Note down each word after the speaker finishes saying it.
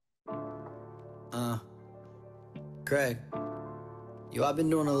Uh, Craig, I've been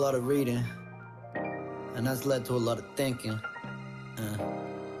doing a lot of reading, and that's led to a lot of thinking. Uh,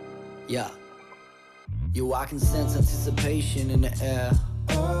 yeah, I can sense anticipation in the air.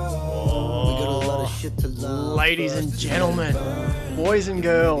 We got a lot of shit to learn. Ladies and gentlemen, boys and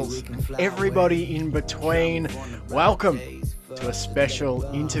girls, and everybody in between, welcome to a special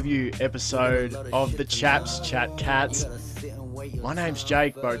interview episode of the Chaps Chat Cats. My name's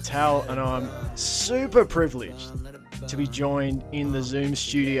Jake Botel, and I'm super privileged to be joined in the Zoom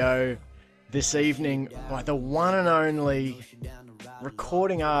studio this evening by the one and only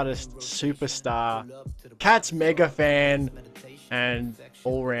recording artist superstar, Cats mega fan, and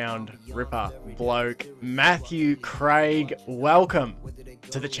all-round ripper bloke, Matthew Craig. Welcome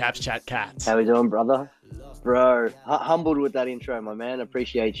to the Chaps Chat Cats. How we doing, brother? Bro, humbled with that intro, my man.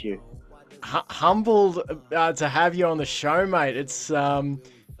 Appreciate you. Humbled to have you on the show, mate. It's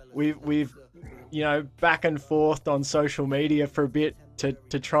we've back and forth on social media for a bit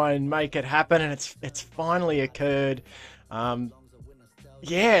to try and make it happen, and it's finally occurred. Really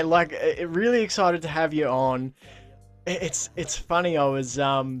excited to have you on. It's funny. I'll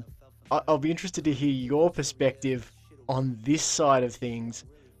be interested to hear your perspective on this side of things.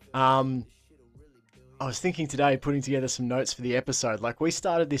 I was thinking today, putting together some notes for the episode. Like, we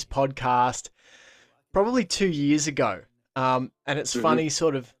started this podcast probably 2 years ago. And it's funny,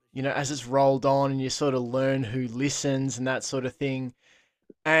 sort of, as it's rolled on and you sort of learn who listens and that sort of thing.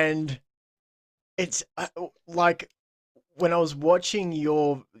 And it's like when I was watching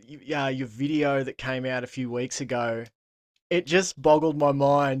your video that came out a few weeks ago, it just boggled my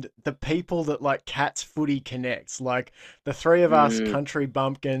mind, the people that like Cats Footy connects, like the three of us country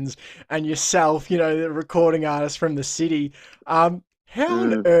bumpkins and yourself, the recording artist from the city. How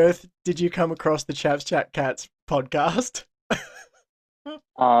on earth did you come across the Chaps Chat Cats podcast?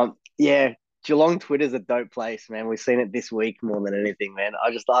 Yeah, Geelong Twitter's a dope place, man. We've seen it this week more than anything, man. I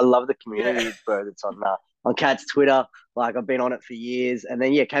love the community, bro, that's on Cat's Twitter. Like, I've been on it for years. And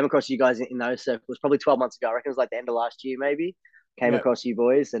then, came across you guys in those circles probably 12 months ago. I reckon it was like the end of last year, maybe. Came across you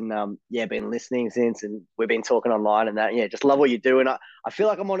boys and, been listening since. And we've been talking online and that. Yeah, just love what you do. And I feel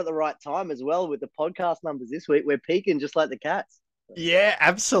like I'm on at the right time as well with the podcast numbers this week. We're peaking just like the Cats. Yeah,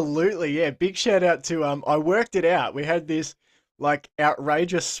 absolutely. Yeah, big shout out to, I worked it out. We had this like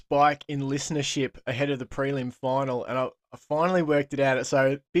outrageous spike in listenership ahead of the prelim final, and I finally worked it out.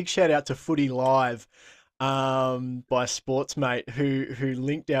 So big shout out to Footy Live, by Sportsmate, who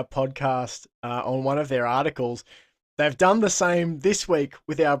linked our podcast on one of their articles. They've done the same this week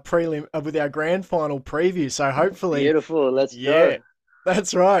with our prelim, with our grand final preview. So hopefully, beautiful. Let's go.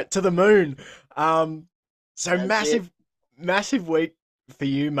 That's right, to the moon. So That's massive week for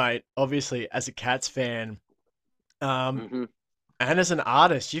you, mate. Obviously, as a Cats fan, and as an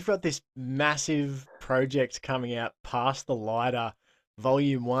artist, you've got this massive project coming out, Past the Lighter,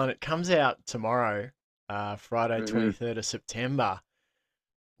 Volume 1. It comes out tomorrow, Friday, 23rd of September.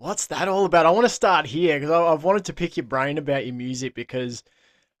 What's that all about? I want to start here because I've wanted to pick your brain about your music because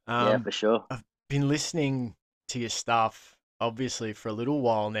for sure. I've been listening to your stuff, obviously, for a little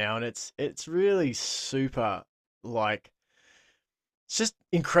while now, and it's really super, like, it's just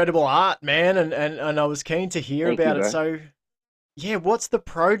incredible art, man, and I was keen to hear Thank about you, it. bro. So, yeah, what's the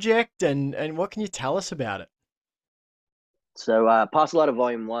project and what can you tell us about it? So, Past the Lighter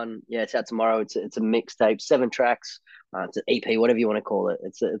Volume 1, it's out tomorrow. It's a mixtape, 7 tracks. It's an EP, whatever you want to call it.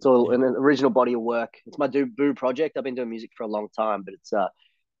 It's all an original body of work. It's my debut project. I've been doing music for a long time, but it's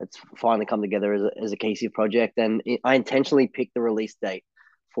finally come together as a cohesive project. And I intentionally picked the release date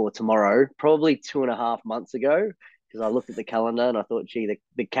for tomorrow, probably 2.5 months ago, because I looked at the calendar and I thought, gee,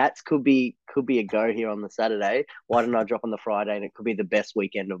 the Cats could be a go here on the Saturday. Why didn't I drop on the Friday? And it could be the best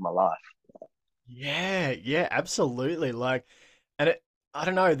weekend of my life. Yeah, absolutely. Like, and I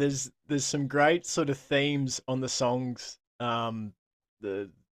don't know, there's some great sort of themes on the songs. The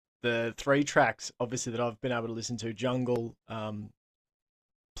 3 tracks, obviously, that I've been able to listen to, Jungle,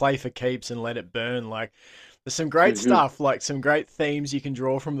 Play for Keeps, and Let It Burn. Like, there's some great stuff, like some great themes you can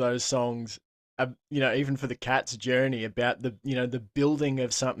draw from those songs. Even for the Cat's journey about the building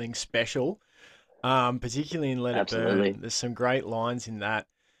of something special. Particularly in Let It Absolutely. Burn. There's some great lines in that.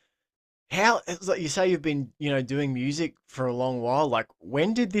 How, it's like you say, you've been, doing music for a long while. Like,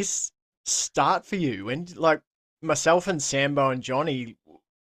 when did this start for you? Like, myself and Sambo and Johnny,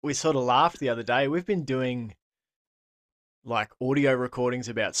 we sort of laughed the other day. We've been doing like audio recordings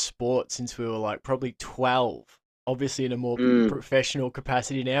about sport since we were like probably 12, obviously in a more professional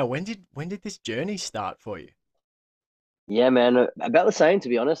capacity now. When did this journey start for you? Yeah, man, about the same, to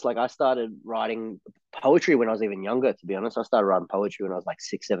be honest. Like, I started writing poetry when I was even younger, to be honest. I started writing poetry when I was like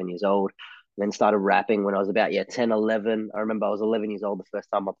 6, 7 years old. then started rapping when I was about 10, 11. I remember I was 11 years old the first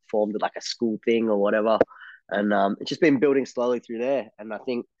time I performed at like a school thing or whatever, and it's just been building slowly through there. And I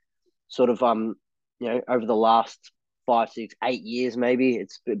think sort of over the last 5, 6, 8 years maybe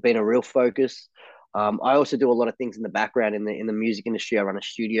it's been a real focus. I also do a lot of things in the background in the music industry. I run a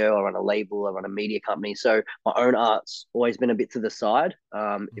studio, I run a label, I run a media company. So my own art's always been a bit to the side,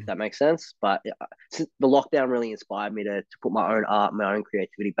 if that makes sense. But since the lockdown really inspired me to put my own art, my own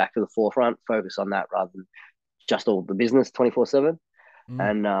creativity back to the forefront, focus on that rather than just all the business 24/7.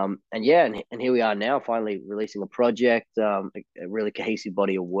 Mm. And yeah, and here we are now, finally releasing a project, a really cohesive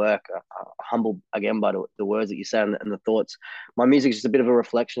body of work. Humbled again by the words that you say and the thoughts. My music is just a bit of a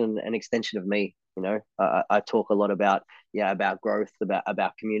reflection and extension of me. I talk a lot about growth,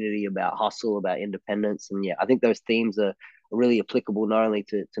 about community, about hustle, about independence, and I think those themes are really applicable not only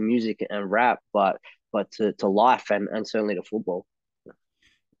to music and rap, but to life and certainly to football.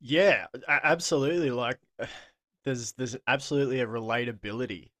 Yeah, absolutely. Like, there's absolutely a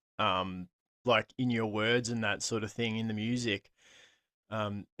relatability, like in your words and that sort of thing in the music.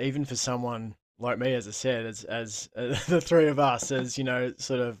 Even for someone like me, as I said, as the three of us, as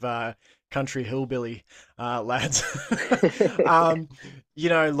sort of country hillbilly lads, um,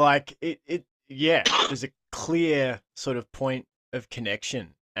 like yeah, there's a clear sort of point of connection,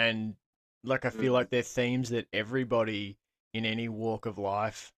 and like I feel like they're themes that everybody in any walk of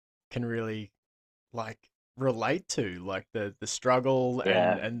life can really like relate to, like the struggle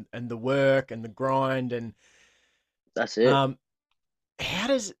and Yeah, and the work and the grind and that's it. um how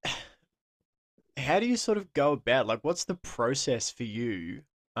does how do you sort of go about, like, what's the process for you?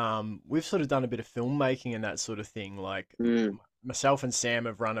 We've sort of done a bit of filmmaking and that sort of thing. Like, Mm, myself and Sam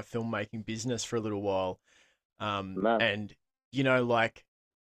have run a filmmaking business for a little while. man. And like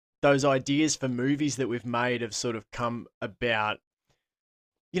those ideas for movies that we've made have sort of come about,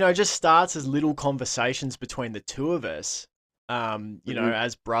 it just starts as little conversations between the two of us, Hmm.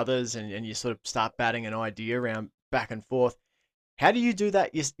 as brothers, and you sort of start batting an idea around back and forth. How do you do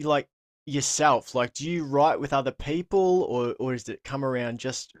that like yourself? Like, do you write with other people, or does it come around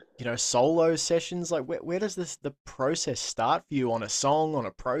just, solo sessions? Like, where does the process start for you on a song, on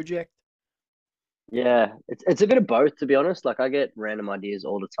a project? Yeah, it's a bit of both, to be honest. Like I get random ideas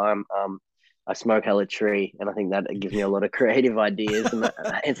all the time. I smoke hella tree, and I think that gives me a lot of creative ideas, and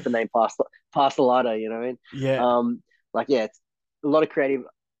hence the name Pasta Lighter. You know what I mean? Yeah. It's a lot of creative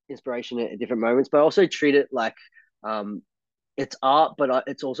inspiration at different moments, but I also treat it like um, it's art, but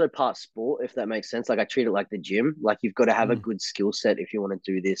it's also part sport, if that makes sense. Like I treat it like the gym. Like you've got to have a Mm. good skill set if you want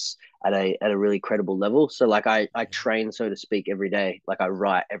to do this at a really credible level. So like I Yeah. train, so to speak, every day. Like I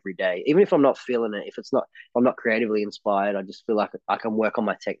write every day, even if I'm not feeling it. If I'm not creatively inspired, I just feel like I can work on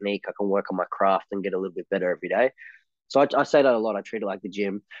my technique, I can work on my craft, and get a little bit better every day. So I say that a lot. I treat it like the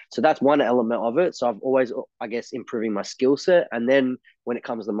gym. So that's one element of it. So I've always, I guess, improving my skill set. And then when it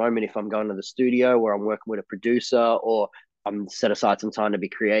comes to the moment, if I'm going to the studio where I'm working with a producer or I'm set aside some time to be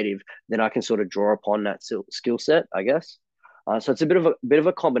creative, then I can sort of draw upon that skill set, I guess. So it's a bit of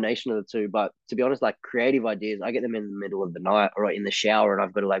a combination of the two. But to be honest, like creative ideas, I get them in the middle of the night or in the shower, and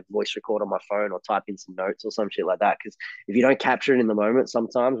I've got to like voice record on my phone or type in some notes or some shit like that. Because if you don't capture it in the moment,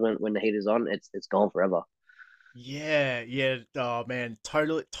 sometimes when the heat is on, it's gone forever. Yeah, yeah. Oh man,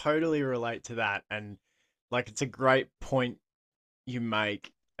 totally relate to that. And like, it's a great point you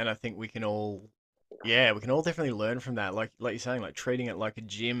make, and I think we can all, yeah, we can all definitely learn from that. Like you're saying, like treating it like a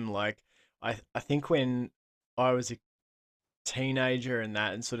gym. Like, I think when I was a teenager and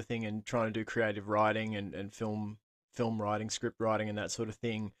that and sort of thing, and trying to do creative writing and film writing, script writing, and that sort of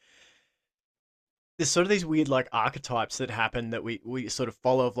thing, there's sort of these weird like archetypes that happen that we sort of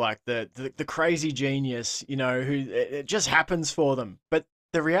follow, of like the crazy genius, who it just happens for them. But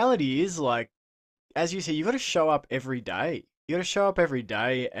the reality is, like, as you say, you got to show up every day. You got to show up every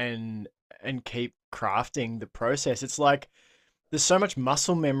day and keep crafting the process. It's like there's so much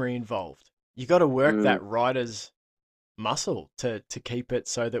muscle memory involved. You got to work Mm, that writer's muscle to keep it,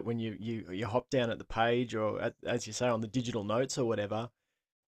 so that when you hop down at the page, or as you say, on the digital notes or whatever,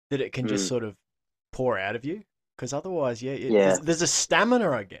 that it can just mm. sort of pour out of you. Because otherwise, yeah, Yeah, there's a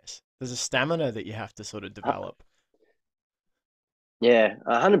stamina, I guess. There's a stamina that you have to sort of develop. yeah,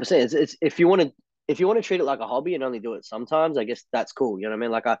 100%. It's if you want to treat it like a hobby and only do it sometimes, I guess that's cool. You know what I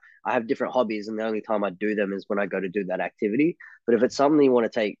mean? Like I have different hobbies, and the only time I do them is when I go to do that activity. But if it's something you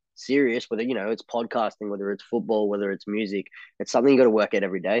want to take serious, whether it's podcasting, whether it's football, whether it's music, it's something you got to work at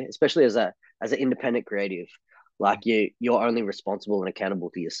every day, especially as an independent creative. Like you're only responsible and accountable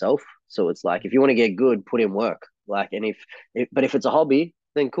to yourself. So it's like if you want to get good, put in work. Like and if it's a hobby,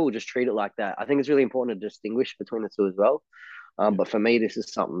 then cool, just treat it like that. I think it's really important to distinguish between the two as well. Yeah. But for me, this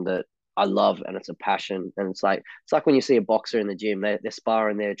is something that I love, and it's a passion. And it's like when you see a boxer in the gym, they're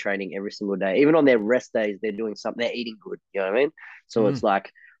sparring, they're training every single day. Even on their rest days, they're doing something, they're eating good. You know what I mean? So Mm. it's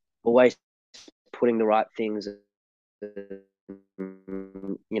like always putting the right things,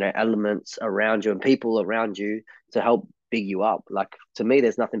 elements around you and people around you to help big you up. Like to me,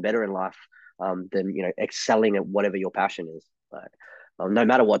 there's nothing better in life than excelling at whatever your passion is. Like no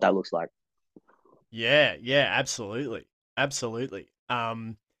matter what that looks like. Yeah, yeah, absolutely. Absolutely.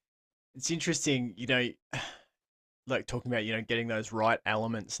 It's interesting, like talking about, getting those right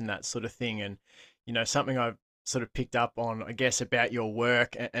elements and that sort of thing. And, something I've sort of picked up on, I guess, about your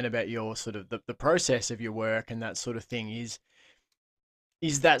work and about your sort of the process of your work and that sort of thing is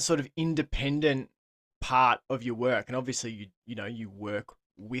that sort of independent part of your work. And obviously you work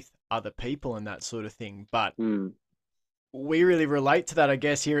with other people and that sort of thing. But Mm. we really relate to that, I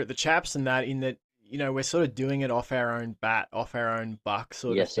guess, here at the Chaps and that in that, we're sort of doing it off our own bat, off our own buck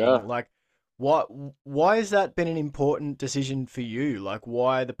sort of Yes, thing. sir. Like what, why has that been an important decision for you? Like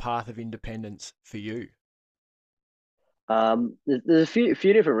why the path of independence for you? There's a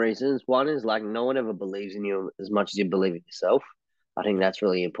few different reasons. One is like no one ever believes in you as much as you believe in yourself. I think that's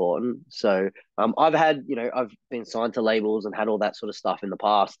really important. So, I've been signed to labels and had all that sort of stuff in the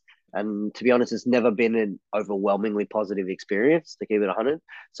past. And to be honest, it's never been an overwhelmingly positive experience to keep it 100.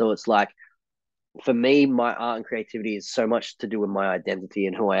 So it's like, for me, my art and creativity is so much to do with my identity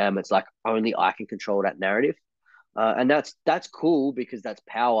and who I am. It's like only I can control that narrative. And that's cool because that's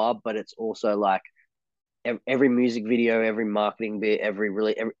power, but it's also like every music video, every marketing bit, every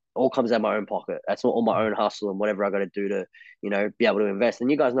all comes out of my own pocket. That's all my own hustle and whatever I got to do to, be able to invest. And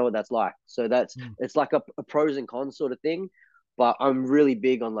you guys know what that's like. So Mm. it's like a pros and cons sort of thing. But I'm really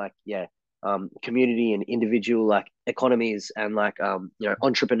big on like, community and individual like economies and like,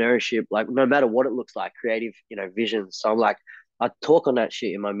 entrepreneurship, like no matter what it looks like, creative, visions. So I'm like, I talk on that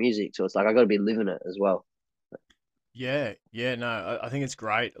shit in my music. So it's like, I got to be living it as well. Yeah, yeah, no, I think it's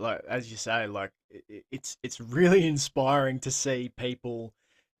great. Like as you say, like it's really inspiring to see people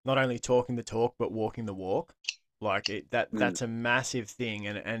not only talking the talk but walking the walk. Like Mm, that's a massive thing,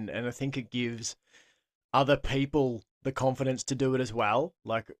 and I think it gives other people the confidence to do it as well.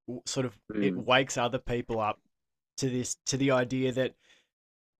 Like sort of it mm. wakes other people up to the idea that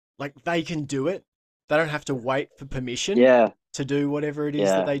like they can do it. They don't have to wait for permission Yeah. to do whatever it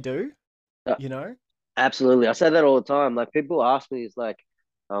is that Yeah. they do, Uh, you know? Absolutely. I say that all the time. Like people ask me, it's like,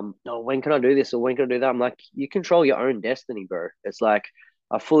 no, when can I do this or when can I do that? I'm like, you control your own destiny, bro. It's like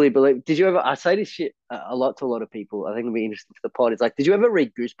I fully believe. Did you ever? I say this shit a lot to a lot of people. I think it'll be interesting for the pod. It's like, did you ever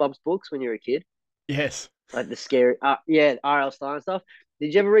read Goosebumps books when you were a kid? Yes. Like the scary, yeah, R.L. Stein stuff.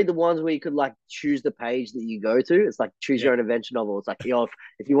 Did you ever read the ones where you could like choose the page that you go to? It's like choose Yeah. your own adventure novel. It's like,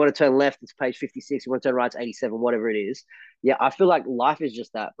 if you want to turn left, it's page 56. You want to turn right, it's 87, whatever it is. Yeah, I feel like life is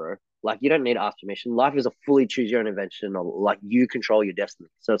just that, bro. Like you don't need to ask permission. Life is a fully choose your own adventure novel. Like you control your destiny.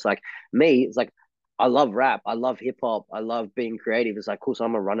 So it's like me, it's like I love rap, I love hip hop, I love being creative. It's like cool, so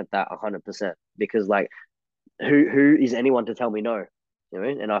I'm gonna run at that 100% because like who is anyone to tell me no? You know what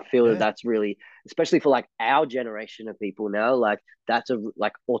I mean? And I feel that Yeah. that's really, especially for like our generation of people now, like that's a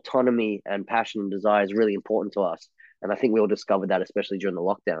like autonomy and passion and desire is really important to us. And I think we all discovered that, especially during the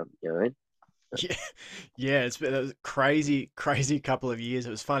lockdown. You know what I mean? Yeah, yeah, it's been a crazy, crazy couple of years. It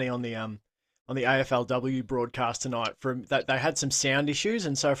was funny on the AFLW broadcast tonight. From that, they had some sound issues,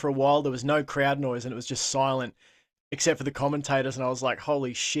 and so for a while there was no crowd noise, and it was just silent except for the commentators. And I was like,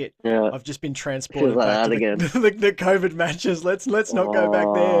 "Holy shit! Yeah, I've just been it feels transported like back to that the again. the COVID matches. Let's not go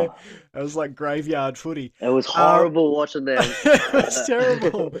back there." Oh, It was like graveyard footy. it was Um, horrible watching them. it was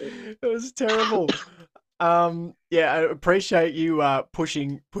terrible. It was terrible. Yeah, I appreciate you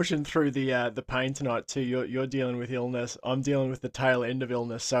pushing through the pain tonight too. You're dealing with illness. I'm dealing with the tail end of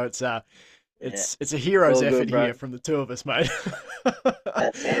illness. So Yeah, it's a it's hero's all effort good, here bro. from the two of us, mate.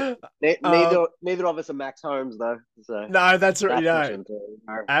 That's it. um, Neither of us are Max Holmes though, so no, that's right. that's for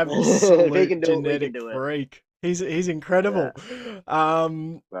sure. If he Absolute can do it, we can genetic do it. freak. He's Yeah, incredible.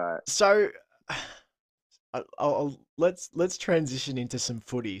 Um, right. so let's transition into some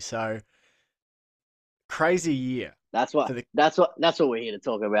footy. So crazy year for the That's what we're here to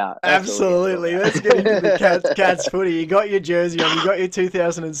talk about. That's what we're here to talk Absolutely. Let's get into the about. Cats footy. You got your jersey on. You got your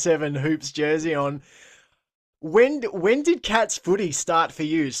 2007 Hoops jersey on. When did Cats footy start for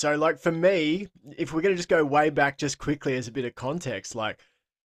you? So like for me, if we're gonna just go way back just quickly as a bit of context, like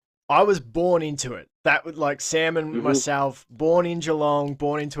I was born into it. That would like Sam and Hmm. myself, born in Geelong,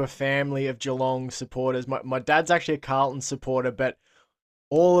 born into a family of Geelong supporters. My dad's actually a Carlton supporter, but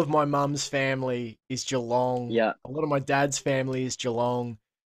all of my mum's family is Geelong. Yeah, A lot of my dad's family is Geelong.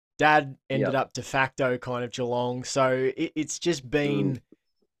 Dad yeah. ended up de facto kind of Geelong. So it's just Mm. been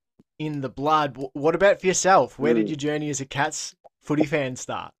in the blood. What about for yourself? Where did Mm. your journey as a Cats footy fan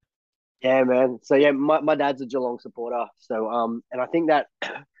start? Yeah, man. So yeah, my dad's a Geelong supporter. So and I think that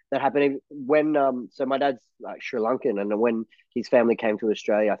that happened when so my dad's like Sri Lankan, and when his family came to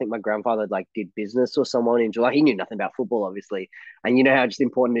Australia, I think my grandfather like did business or someone in July. He knew nothing about football, obviously, and you know how just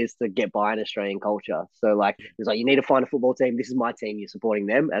important it is to get by in Australian culture. So like he was like, you need to find a football team. This is my team. You're supporting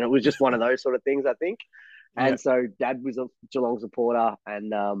them, and it was just one of those sort of things, I think. Yeah. And so dad was a Geelong supporter,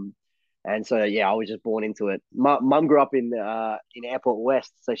 and so yeah, I was just born into it. My mum grew up in Airport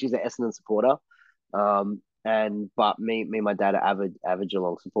West, so she's an Essendon supporter. And my dad are avid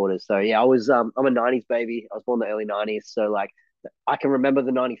Geelong supporters. So yeah, I'm a '90s baby. I was born in the early '90s, so like I can remember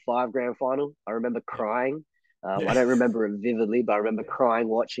the '95 grand final. I remember Yeah. crying. I Yeah. don't remember it vividly, but I remember crying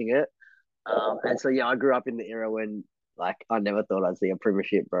watching it. And so yeah, I grew up in the era when like I never thought I'd see a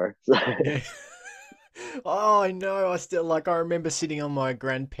premiership, bro. So Yeah. Oh, I know. I remember sitting on my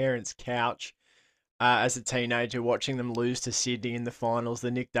grandparents' couch as a teenager watching them lose to Sydney in the finals,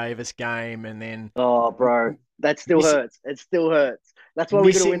 the Nick Davis game, and then oh, bro, that still miss, hurts. It still hurts. That's why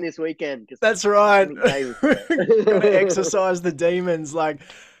we're gonna win missing. this weekend because That's right. Nick Davis, Got to bro. exercise the demons. Like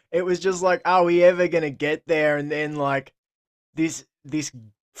it was just like, are we ever gonna get there? And then like this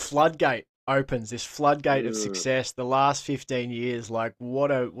floodgate opens, this floodgate of Mm. success. The last 15 years, like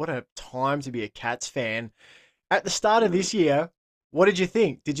what a time to be a Cats fan. At the start of Mm. this year, what did you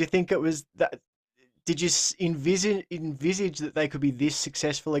think? Did you think it was that? Did you envisage that they could be this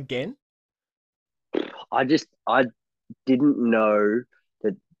successful again? I didn't know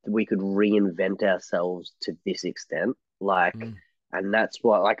that we could reinvent ourselves to this extent. Like, Mm, and that's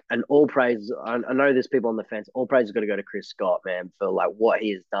what, like, and all praise. I know there's people on the fence. All praise has got to go to Chris Scott, man, for like what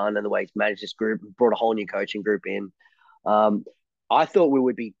he has done and the way he's managed this group, brought a whole new coaching group in. Um, I thought we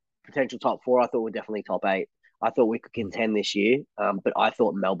would be potential top four. I thought we're definitely top eight. I thought we could mm, contend this year, but I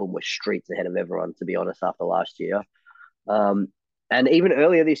thought Melbourne was streets ahead of everyone, to be honest, after last year. Um, and even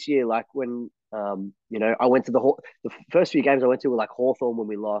earlier this year, like when I went to the first few games I went to were like Hawthorn when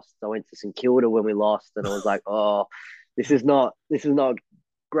we lost. I went to St Kilda when we lost, and I was like, oh, this is not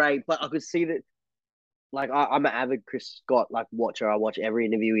great. But I could see that like I'm an avid Chris Scott like watcher. I watch every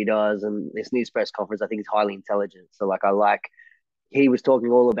interview he does, and this news press conference. I think he's highly intelligent. So like I like he was talking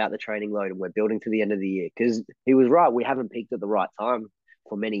all about the training load and we're building to the end of the year because he was right. We haven't peaked at the right time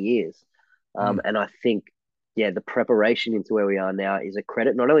for many years. mm. And I think, yeah, the preparation into where we are now is a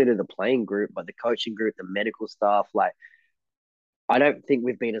credit not only to the playing group, but the coaching group, the medical staff. Like, I don't think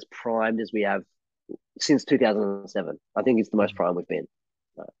we've been as primed as we have since 2007. I think it's the most Mm. prime we've been.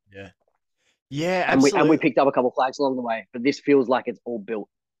 Yeah. Yeah, And we absolutely. picked up a couple of flags along the way, but this feels like it's all built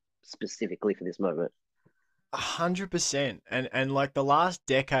specifically for this moment. 100%. And like the last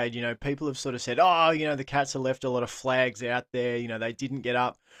decade, people have sort of said, oh, the Cats have left a lot of flags out there, they didn't get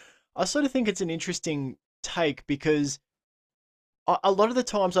up. I sort of think it's an interesting take because a lot of the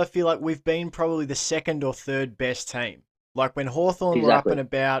times I feel like we've been probably the second or third best team. Like when Hawthorn were up and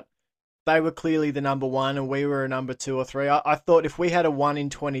Exactly. about, they were clearly the number one and we were a number two or three. I thought if we had a one in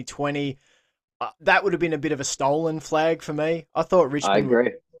 2020, that would have been a bit of a stolen flag for me. I thought I Richmond were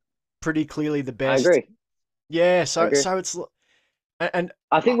agree. pretty clearly the I best. agree. Yeah, I so agree. so it's and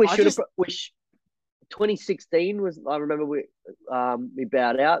I think we I should have. just 2016 was. I remember we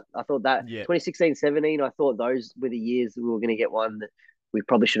bowed out. I thought that yeah 2016, 17. I thought those were the years that we were going to get one. That we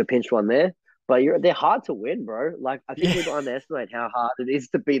probably should have pinched one there. But they're hard to win, bro. Like I think yeah people underestimate how hard it is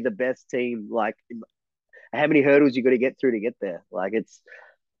to be the best team. Like how many hurdles you got to get through to get there. Like it's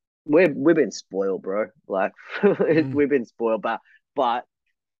we've been spoiled, bro. Like mm, we've been spoiled, but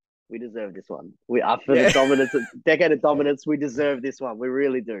we deserve this one. We after the yeah dominance, decade of dominance, we deserve this one. We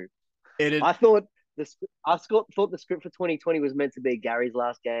really do. it I thought thought the script for 2020 was meant to be Gary's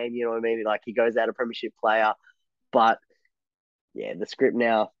last game. You know what I mean? Like he goes out a premiership player, but yeah, the script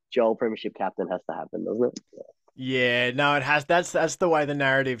now, Joel premiership captain has to happen, doesn't it? yeah no it has that's the way the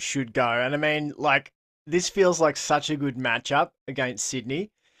narrative should go. And I mean like this feels like such a good matchup against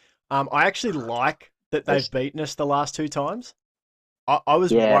Sydney. I actually like that they've That's, beaten us the last two times. I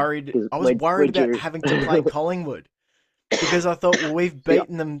was yeah, worried. because I was we're worried about due. having to play Collingwood because I thought, well, we've See,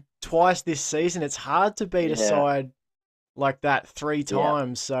 beaten them twice this season. It's hard to beat a yeah, side like that three yeah.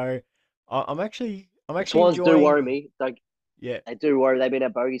 times. So I'm The actually Swans do worry enjoying. me. Like Yeah. they do worry. They've been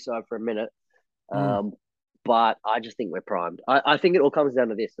at bogey side for a minute. Mm, Um, but I just think we're primed. I think it all comes down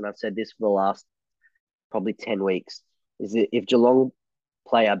to this, and I've said this for the last probably 10 weeks, is that if Geelong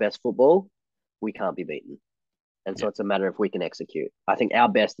play our best football, we can't be beaten. And so yeah. it's a matter of we can execute. I think our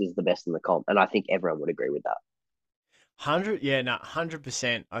best is the best in the comp, and I think everyone would agree with that. 100. Yeah. No.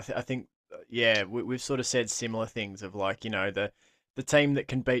 100%. I think. Yeah. We've sort of said similar things of like the the team that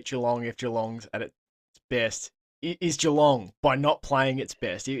can beat Geelong if Geelong's at its best is Geelong by not playing its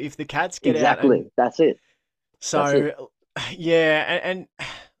best. If the Cats get out and Exactly. That's it. That's it. so, yeah, and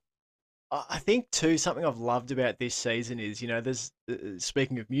I think too something I've loved about this season is there's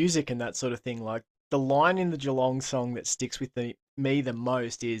speaking of music and that sort of thing, like the line in the Geelong song that sticks with me the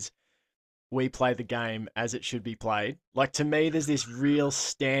most is we play the game as it should be played. Like to me, there's this real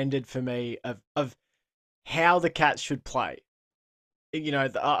standard for me of how the Cats should play.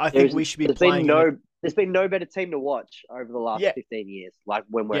 I think There's we should be there's been playing in it. no better team to watch over the last Yeah, 15 years. Like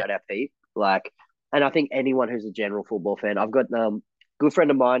when we're yeah, at our peak, like, and I think anyone who's a general football fan, I've got good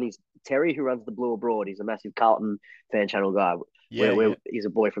friend of mine. He's Terry, who runs the Blue Abroad. He's a massive Carlton fan channel guy. yeah, yeah, He's a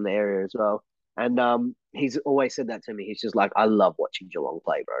boy from the area as well, and he's always said that to me. He's just like, I love watching Geelong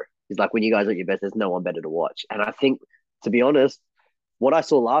play, bro. He's like, when you guys yeah, are at your best, there's no one better to watch. And I think, to be honest, what I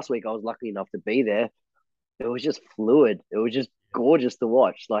saw last week, I was lucky enough to be there. It was just fluid. It was just gorgeous to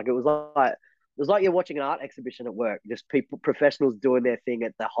watch. Like it was like you're watching an art exhibition at work. Just people, professionals doing their thing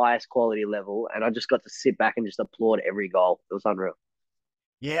at the highest quality level, and I just got to sit back and just applaud every goal. It was unreal.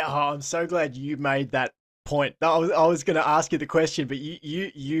 yeah. Oh, I'm so glad you made that point. I was going to ask you the question, but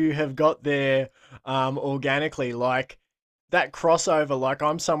you have got there organically. Like that crossover. Like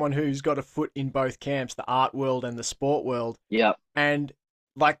I'm someone who's got a foot in both camps, the art world and the sport world, Yeah, and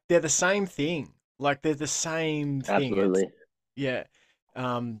like they're the same thing. Like they're the same thing. It's absolutely. yeah.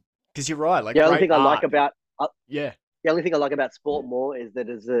 Because you're right. Like The only great thing I like art. about Yeah. the only thing I like about sport more is that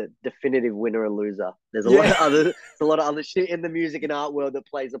it's a definitive winner and loser. Yeah. There's a lot of other shit in the music and art world that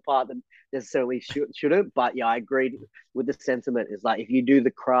plays a part that necessarily shouldn't. But yeah, I agreed with the sentiment. Is like if you do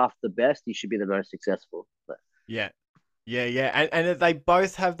the craft the best, you should be the most successful. But, Yeah. Yeah. Yeah. And they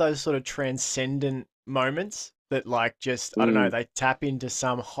both have those sort of transcendent moments that like just I don't know, mm, they tap into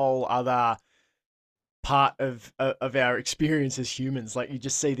some whole other part of our experience as humans. Like you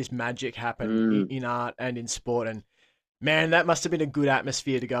just see this magic happen mm. in art and in sport. And man, that must have been a good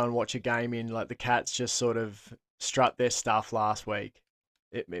atmosphere to go and watch a game in. Like the Cats just sort of strut their stuff last week.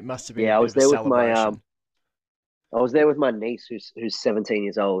 It must have been a Yeah, bit of a celebration. I was there with my niece who's 17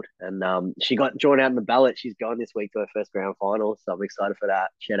 years old, and she got drawn out in the ballot. She's going this week to her first grand final, so I'm excited for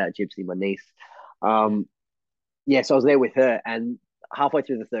that. Shout out Gypsy, my niece. Yeah. Um, yeah, so I was there with her, and halfway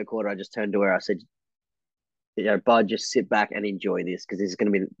through the third quarter, I just turned to her. I said, Bud, just sit back and enjoy this because this is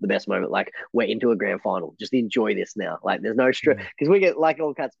going to be the best moment. Like we're into a grand final. Just enjoy this now. Like there's no stress Mm. because we get like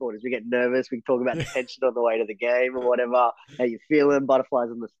all cat sporters. We get nervous. We talk about the tension on the way to the game or whatever. How you feeling? Butterflies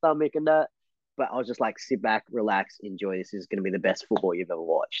in the stomach and that. But I was just like, sit back, relax, enjoy. This is going to be the best football you've ever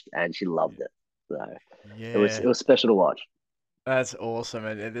watched, and she loved it. So it Yeah. was special to watch. That's awesome,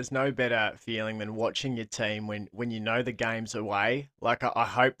 and there's no better feeling than watching your team when you know the game's away. Like I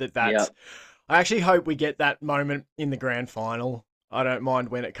hope Yeah. I actually hope we get that moment in the grand final. I don't mind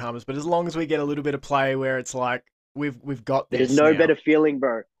when it comes, but as long as we get a little bit of play where it's like we've got There's this no now. better feeling,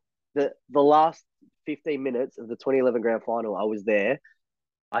 bro. The last 15 minutes of the 2011 grand final, I was there.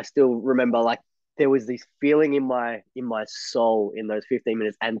 I still remember like there was this feeling in my soul in those 15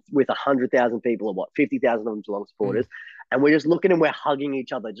 minutes, and with 100,000 people, or what 50,000 of them Geelong Mm, supporters, and we're just looking and we're hugging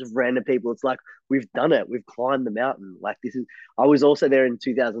each other, just random people. It's like we've done it, we've climbed the mountain. Like this is. I was also there in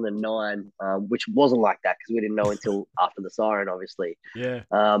 2009, which wasn't like that because we didn't know until after the siren, obviously. yeah,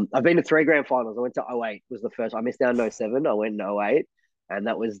 I've been to three grand finals. I went to '08 was the first. I missed out in '07. I went in '08, and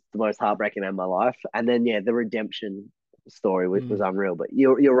that was the most heartbreaking of my life. And then yeah, the redemption story was mm, unreal. But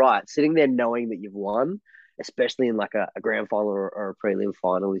you're right. Sitting there knowing that you've won, especially in like a grand final or a prelim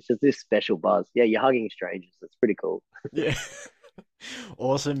final, it's just this special buzz. Yeah, you're hugging strangers. It's pretty cool. yeah.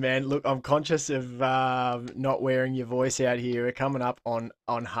 Awesome, man. Look, I'm conscious of not wearing your voice out here. We're coming up on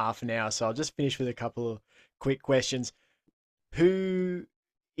half an hour, so I'll just finish with a couple of quick questions. Who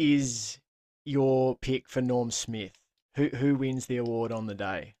is your pick for Norm Smith? Who wins the award on the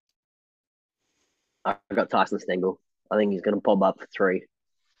day? I got Tyson Stengel. I think he's going to pop up for three.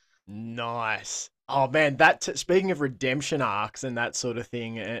 Nice. Oh man, that speaking of redemption arcs and that sort of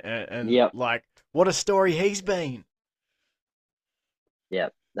thing, and Yep. like what a story he's been. Yeah,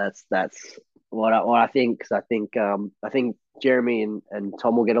 that's what I think. Because I think Jeremy and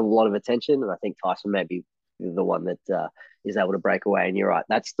Tom will get a lot of attention, and I think Tyson may be the one that is able to break away. And you're right,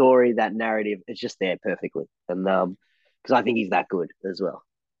 that story, that narrative, it's just there perfectly. And because I think he's that good as well.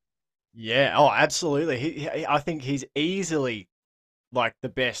 Yeah. Oh, absolutely. I think he's easily like the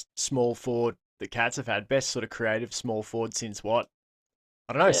best small forward the Cats have had. Best sort of creative small forward since what?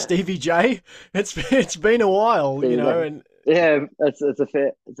 I don't know, Yeah, Stevie J. It's been a while, there you go. and Yeah, it's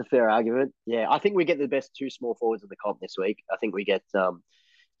a fair argument. Yeah, I think we get the best two small forwards in the comp this week. I think we get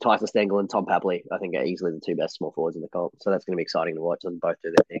Tyson Stengel and Tom Papley, I think, are easily the two best small forwards in the comp. So that's going to be exciting to watch them both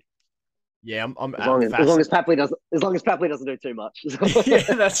do their thing. Yeah, I'm as long as Papley doesn't do too much.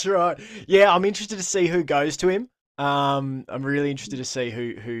 Yeah, that's right. Yeah, I'm interested to see who goes to him. I'm really interested to see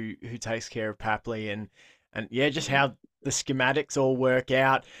who takes care of Papley and yeah, just how the schematics all work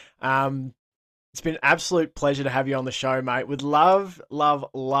out. It's been an absolute pleasure to have you on the show, mate. Would love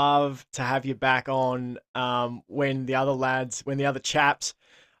to have you back on when the other chaps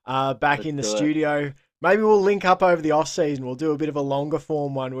are back in the studio. Maybe we'll link up over the off season. We'll do a bit of a longer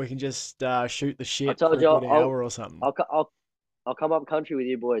form one where we can just shoot the shit for a good hour or something. I'll come up country with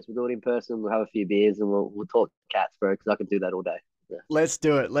you boys. We'll do it in person. We'll have a few beers and we'll talk cats, bro, because I can do that all day. Yeah. Let's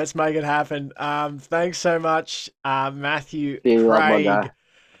do it. Let's make it happen. Thanks so much, Matthew Craig.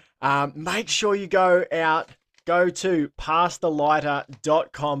 Make sure you go to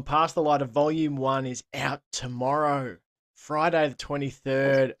passthelighter.com. Pass the Lighter Volume 1 is out tomorrow, Friday the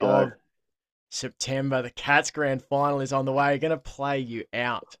 23rd of September. The Cats Grand Final is on the way. Going to play you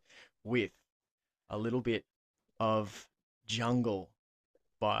out with a little bit of Jungle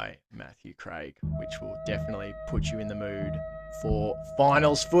by Matthew Craig, which will definitely put you in the mood for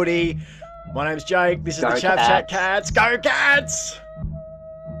finals footy. My name's Jake. This is the Chaps Chat Cats. Go Cats!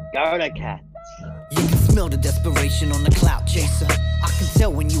 Go to Cats. You can smell the desperation on the cloud chaser. I can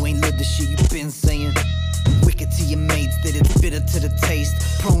tell when you ain't lived the shit you've been saying. Wicked to your mates that it's bitter to the taste.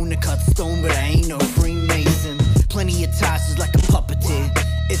 Prone to cut stone, but I ain't no Freemason. Plenty of ties like a puppeteer.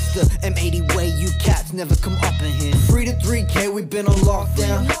 It's the M80 way, you cats never come up in here. Free to 3K, we been on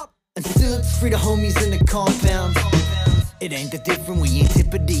lockdown. And still it's free to homies in the compound. It ain't that different, we ain't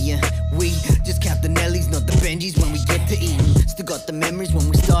Tippity. We just count the Nellies, not the Benjis when we get to eating. Still got the memories when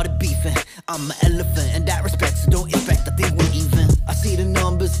we started beefing. I'm an elephant in that respect, so don't expect I think we're even. I see the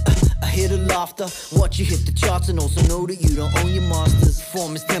numbers, I hear the laughter. Watch you hit the charts and also know that you don't own your masters.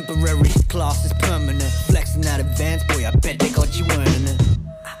 Form is temporary, class is permanent. Flexing out advance, boy, I bet they got you earning it.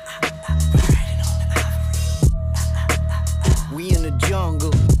 We in the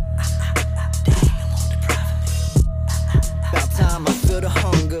jungle. About time I feel the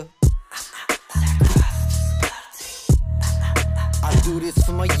hunger. I do this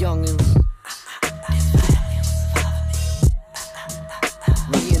for my youngins.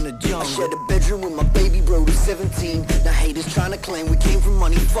 We in the jungle. I shared a bedroom with my baby bro who's 17. Now haters trying to claim we came from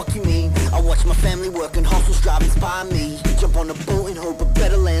money, fuck you mean. I watch my family work and hustle strive inspire me. Jump on a boat and hope of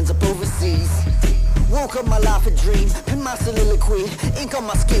better lands up overseas. Woke up my life a dream, pin my soliloquy. Ink on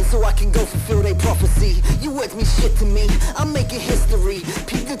my skin so I can go fulfill their prophecy. You words mean shit to me, I'm making history.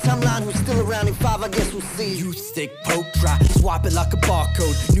 Peep the timeline, who's still around in 5, I guess we'll see. You stick, poke, try, swipe it like a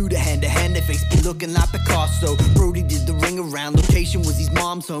barcode. New to hand, their face be looking like Picasso. Brody did the ring around, location was his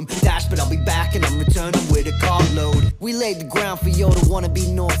mom's home. Dash, but I'll be back and I'm returning with a carload. We laid the ground for y'all to wanna be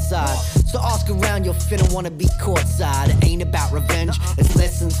north side. So ask around, you're finna wanna be courtside. It ain't about revenge, it's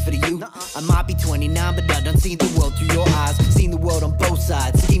lessons for the youth. I might be 29, but I done seen the world through your eyes. Seen the world on both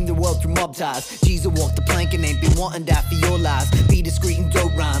sides, schemed the world through mob ties. Jesus walk the plank and ain't been wanting that for your lies. Be discreet and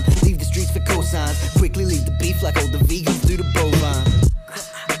dope rhyme, leave the streets for cosigns. Quickly leave the beef like all the vegans do the bovine.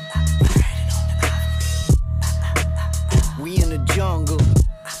 We in the jungle.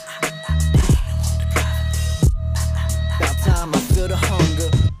 About time I feel the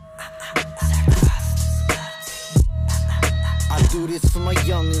hunger. I do this for my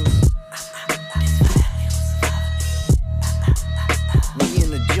youngins. We in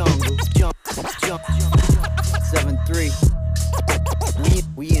the jungle, jump, 7-3.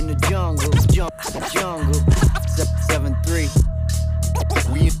 We in the jungle, jungle, 7-3.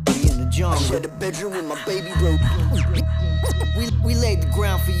 We in the jungle. I shared a bedroom with my baby bro. We laid the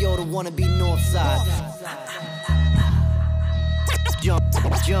ground for y'all to wanna be north side.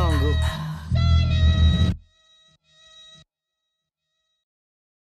 Jungle.